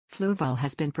Fluval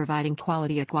has been providing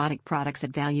quality aquatic products at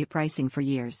value pricing for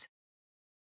years.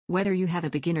 Whether you have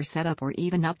a beginner setup or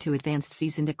even up to advanced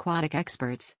seasoned aquatic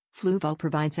experts, Fluval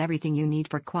provides everything you need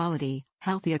for quality,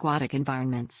 healthy aquatic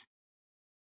environments.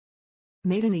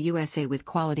 Made in the USA with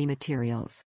quality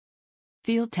materials.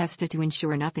 Field tested to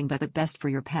ensure nothing but the best for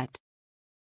your pet.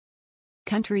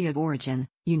 Country of origin,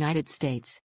 United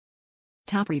States.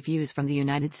 Top reviews from the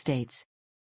United States.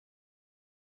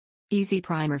 Easy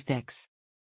primer fix.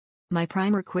 My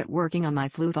primer quit working on my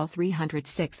Fluval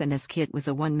 306 and this kit was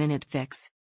a 1-minute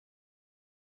fix.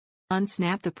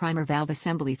 Unsnap the primer valve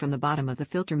assembly from the bottom of the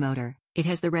filter motor. It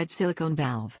has the red silicone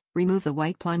valve. Remove the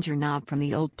white plunger knob from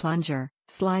the old plunger,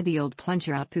 slide the old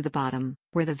plunger out through the bottom,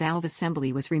 where the valve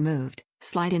assembly was removed,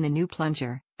 slide in the new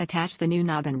plunger, attach the new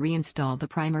knob and reinstall the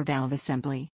primer valve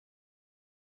assembly.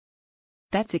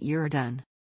 That's it, you're done.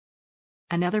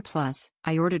 Another plus,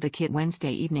 I ordered the kit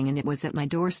Wednesday evening and it was at my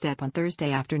doorstep on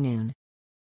Thursday afternoon.